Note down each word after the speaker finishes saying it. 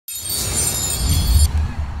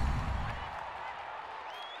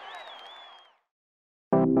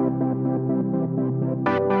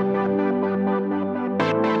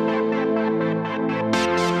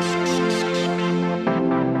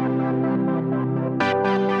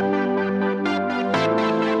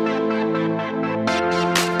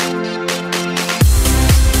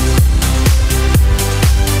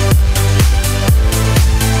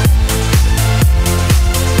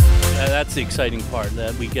exciting part,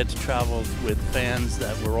 that we get to travel with fans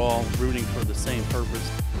that we're all rooting for the same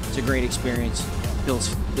purpose. It's a great experience.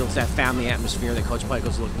 Builds that family atmosphere that Coach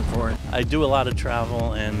Pikel's looking for. I do a lot of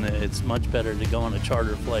travel, and it's much better to go on a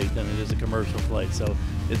charter flight than it is a commercial flight. So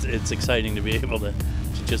it's exciting to be able to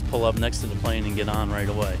just pull up next to the plane and get on right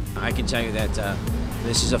away. I can tell you that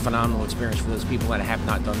this is a phenomenal experience for those people that have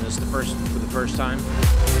not done this for the first time.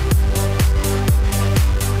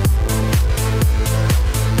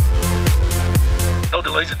 No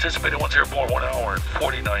delays anticipated once airborne, 1 hour and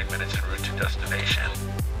 49 minutes en route to destination.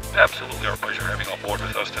 Absolutely our pleasure having you on board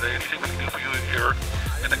with us today. Anything we can do for you here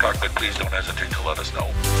in the cockpit, please don't hesitate to let us know.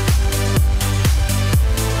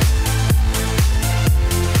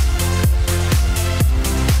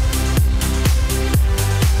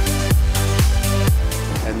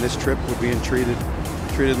 And this trip we're being treated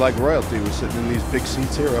like royalty. We're sitting in these big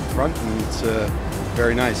seats here up front, and it's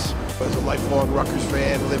very nice. As a lifelong Rutgers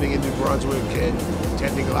fan, living in New Brunswick and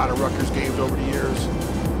attending a lot of Rutgers games over the years,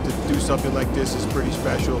 to do something like this is pretty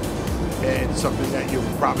special and something that you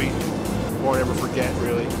probably won't ever forget,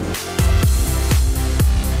 really.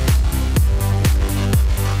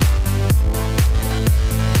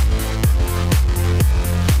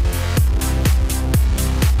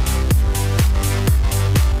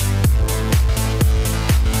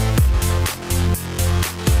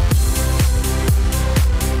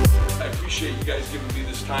 You guys giving me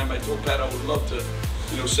this time. I told Pat I would love to,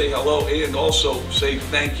 say hello and also say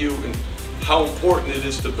thank you, and how important it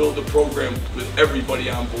is to build a program with everybody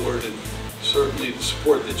on board, and certainly the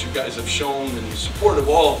support that you guys have shown and the support of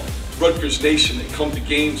all Rutgers Nation that come to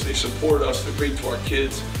games. They support us, they're great to our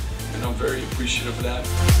kids, and I'm very appreciative of that.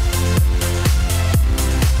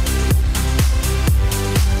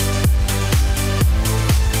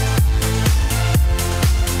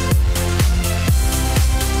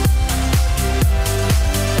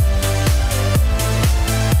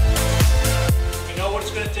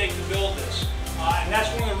 And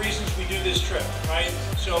that's one of the reasons we do this trip, right?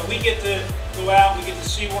 So we get to go out, we get to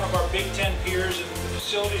see one of our Big Ten peers and the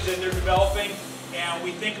facilities that they're developing, and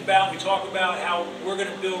we talk about how we're going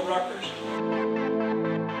to build Rutgers.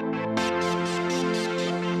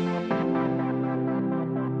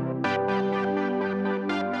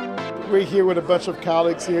 We're here with a bunch of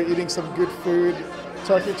colleagues here, eating some good food,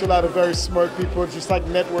 talking to a lot of very smart people, just like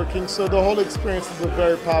networking. So the whole experience is a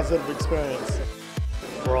very positive experience.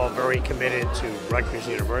 We're all very committed to Rutgers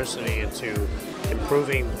University and to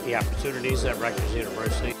improving the opportunities at Rutgers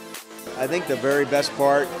University. I think the very best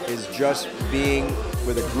part is just being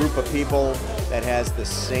with a group of people that has the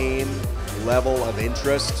same level of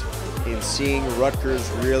interest in seeing Rutgers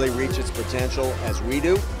really reach its potential as we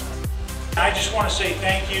do. I just want to say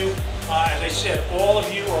thank you. As I said, all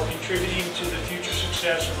of you are contributing to the future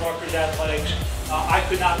success of Rutgers athletics. I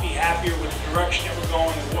could not be happier with the direction that we're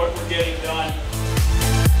going and what we're getting done.